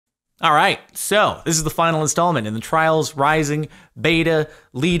All right, so this is the final installment in the Trials Rising beta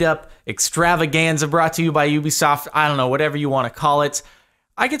lead up extravaganza brought to you by Ubisoft. I don't know, whatever you want to call it.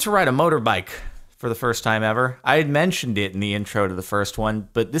 I get to ride a motorbike for the first time ever. I had mentioned it in the intro to the first one,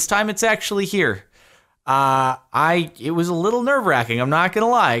 but this time it's actually here. It was a little nerve-wracking, I'm not gonna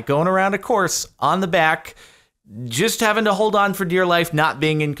lie, going around a course on the back, just having to hold on for dear life, not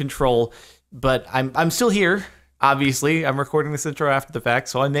being in control, but I'm still here. Obviously, I'm recording this intro after the fact,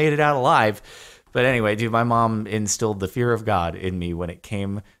 so I made it out alive. But anyway, dude, my mom instilled the fear of God in me when it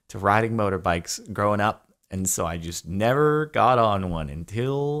came to riding motorbikes growing up, and so I just never got on one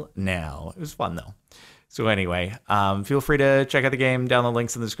until now. It was fun, though. So anyway, feel free to check out the game, download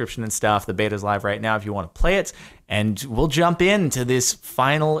links in the description and stuff. The beta's live right now if you want to play it, and we'll jump into this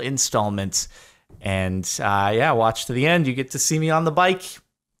final installment. And yeah, watch to the end. You get to see me on the bike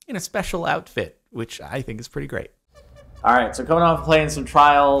in a special outfit, which I think is pretty great. All right, so coming off playing some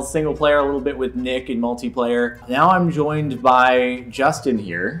Trials, single player, a little bit with Nick in multiplayer. Now I'm joined by Justin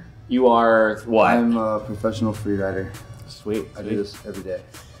here. You are what? I'm a professional freerider. Sweet. I do this every day.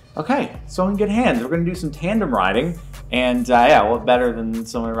 Okay, so in good hands. We're gonna do some tandem riding. And yeah, what better than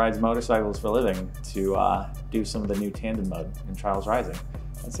someone who rides motorcycles for a living to do some of the new tandem mode in Trials Rising.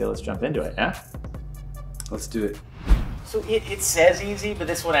 Let's jump into it, yeah? Let's do it. So it says easy, but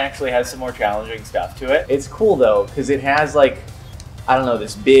this one actually has some more challenging stuff to it. It's cool though, because it has like, I don't know,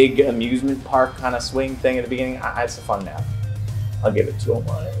 this big amusement park kind of swing thing at the beginning. It's a fun map. I'll give it to him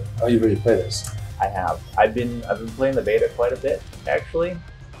on it. Oh, you ready to play this? I have. I've been playing the beta quite a bit, actually.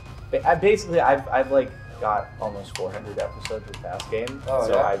 I've like got almost 400 episodes of past game, so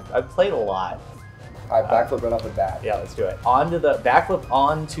yeah. I've played a lot. All right, backflip right off the bat. Yeah, let's do it. Backflip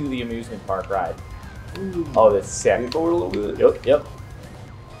onto the amusement park ride. Ooh. Oh, that's sick. Move forward a little bit. Yep.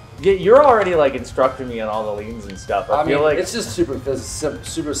 Yeah, you're already like instructing me on all the leans and stuff. I feel like it's just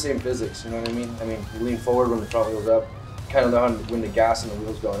super same physics. You know what I mean? You lean forward when the front wheel's up. Kind of know when the gas and the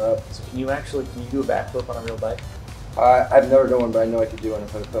wheels going up. So can you do a backflip on a real bike? I've never done one, but I know I could do one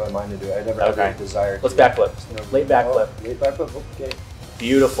if I put my mind to do it. I never had the desire. Let's backflip. Late backflip. Late backflip. Okay.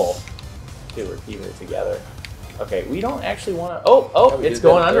 Beautiful. Okay, we're keeping it together. Okay, we don't actually want to. Oh, it's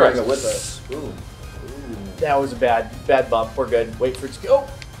going under us. With us. Ooh. That was a bad bump. We're good. Wait for it to go.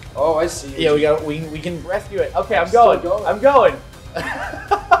 Oh, I see. Yeah, we can rescue it. Okay, I'm going. I'm going.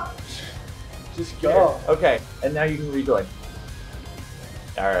 Just go. Okay, and now you can rejoin.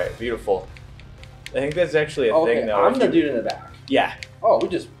 All right, beautiful. I think that's actually a thing, though. I'm the dude in the back. Yeah. Oh, we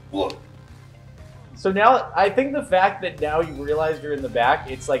just look. So now, I think the fact that now you realize you're in the back,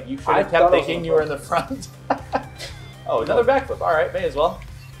 it's like you should have kept thinking you were in the front. Oh, another backflip. All right, may as well.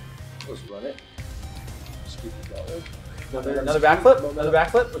 Let's run it. Another backflip. Another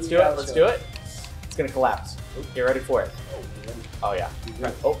backflip. Let's do it. Let's do it. It's gonna collapse. Get ready for it. Oh yeah.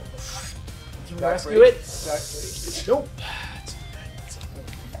 Oh. Can you rescue it? Nope.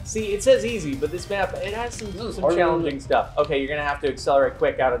 See, it says easy, but this map, it has some challenging stuff. Okay, you're gonna have to accelerate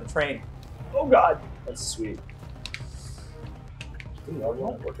quick out of the train. Oh God. That's sweet.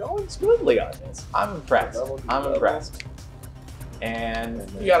 We're going smoothly on this. I'm impressed. I'm impressed.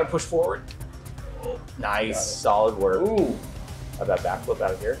 And you gotta push forward. Nice, solid work. Ooh. How about backflip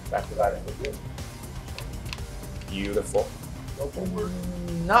out of here? Backflip out of here. Beautiful.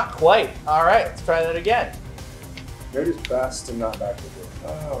 Not quite. All right, let's try that again. You're just fast and not backflip.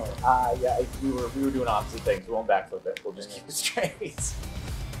 Oh. Yeah, we were doing opposite things. We won't backflip it. We'll just keep it straight.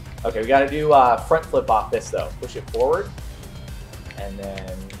 Okay, we got to do front flip off this though. Push it forward, and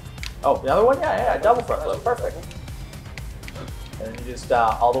then another one. Yeah, double front flip. Perfect. And then just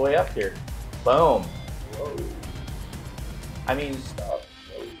all the way up here. Boom. Whoa. I mean,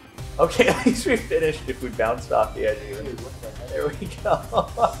 okay, at least we finished if we bounced off the edge here. There we go.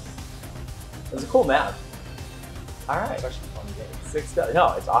 It's a cool map. All right. It's actually a fun game.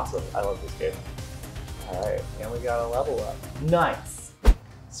 No, it's awesome. I love this game. All right, and we got a level up. Nice.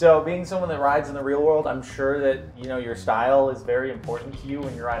 So being someone that rides in the real world, I'm sure that your style is very important to you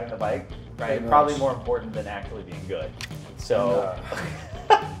when you're riding the bike, right? Probably more important than actually being good. So.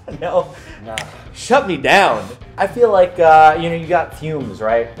 No. Nah. Shut me down. I feel like you got fumes,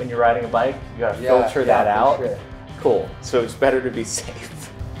 right? When you're riding a bike, you gotta filter that out. Sure. Cool. So it's better to be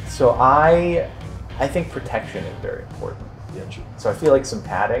safe. So I think protection is very important. Yeah, true. So I feel like some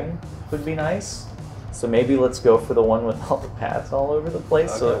padding would be nice. So maybe let's go for the one with all the pads all over the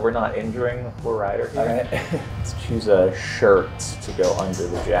place, so that we're not injuring the poor rider here. All right. Let's choose a shirt to go under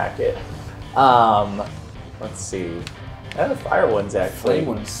the jacket. Let's see. The fire ones actually. Flame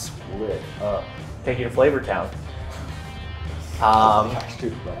one's split up. Take you to Flavor Town.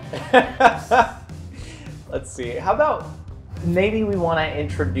 Let's see. How about maybe we want to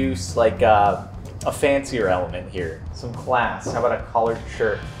introduce like a fancier element here, some class. How about a collared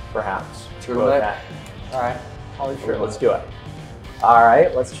shirt, perhaps? Turtleneck. All right, collared shirt. Let's do it. All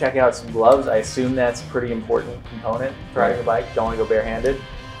right, let's check out some gloves. I assume that's a pretty important component for riding a bike. Don't want to go barehanded.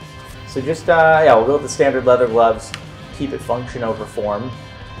 So just yeah, we'll go with the standard leather gloves. Keep it function over form,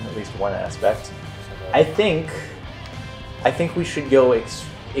 in at least one aspect. I think we should go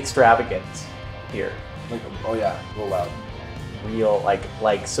extravagant here. Like, oh yeah, real loud. Real,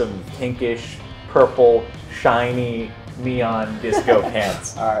 like some pinkish, purple, shiny, neon disco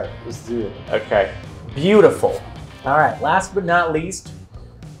pants. All right, let's do it. Okay, beautiful. All right, last but not least,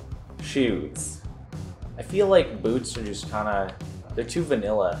 shoes. I feel like boots are just kind of, they're too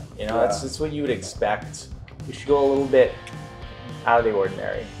vanilla. You know, that's what you would expect. You should go a little bit out of the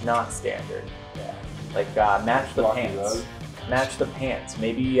ordinary, not standard. Yeah. Like match the pants. Match the pants.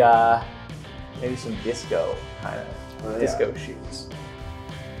 Maybe maybe some disco kind of disco shoes.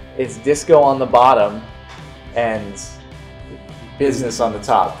 It's disco on the bottom and business on the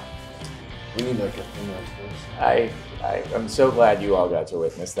top. We need to get this. I'm so glad you all got to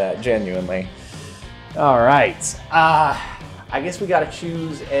witness that, genuinely. All right. I guess we got to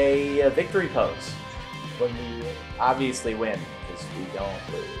choose a victory pose when we obviously win, because we don't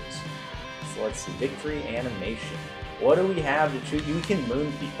lose. So let's see, victory animation. What do we have to choose? We can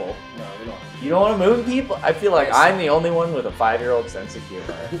moon people. No, we don't. You don't want to moon people? I feel like I'm the only one with a 5-year-old sense of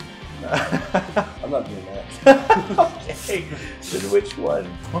humor. I'm not doing that. Okay, then which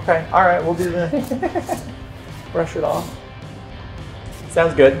one? Okay, all right, we'll do the brush it off.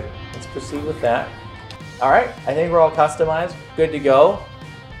 Sounds good. Let's proceed with that. All right, I think we're all customized, good to go.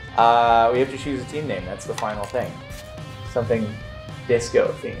 We have to choose a team name. That's the final thing. Something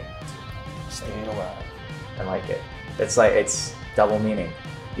disco themed. Staying alive. I like it. It's like, it's double meaning.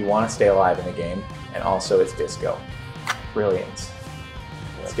 You want to stay alive in the game, and also it's disco. Brilliant.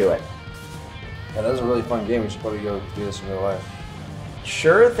 Let's do it. Yeah, that was a really fun game. We should probably go do this in real life.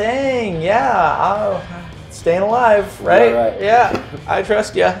 Sure thing. Yeah. Staying alive, right? Yeah, right. Yeah. I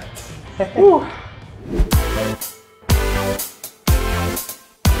trust you. Woo.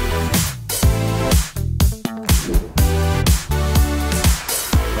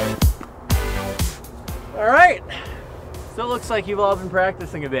 All right. So it looks like you've all been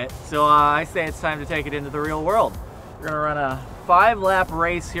practicing a bit. So I say it's time to take it into the real world. We're gonna run a 5-lap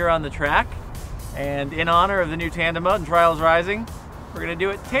race here on the track. And in honor of the new tandem mode in Trials Rising, we're gonna do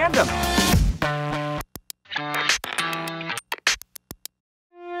it tandem.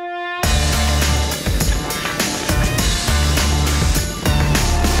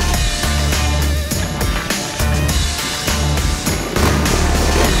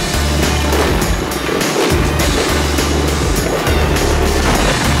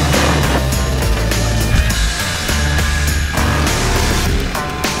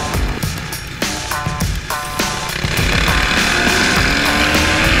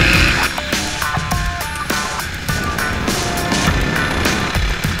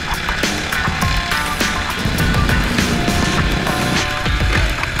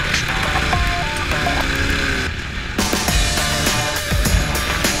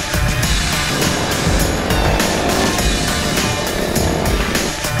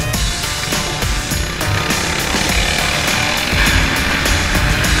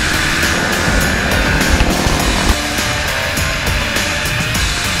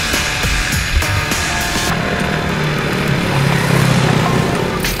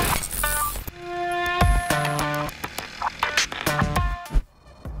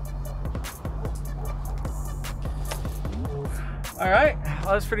 All right, well,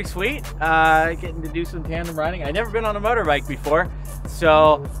 that was pretty sweet. Getting to do some tandem riding. I've never been on a motorbike before,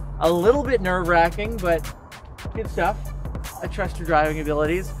 so a little bit nerve-wracking, but good stuff. I trust your driving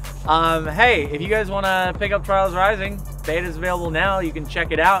abilities. Hey, if you guys want to pick up Trials Rising, beta's available now. You can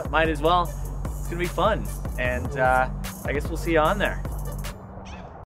check it out. Might as well. It's gonna be fun, and I guess we'll see you on there.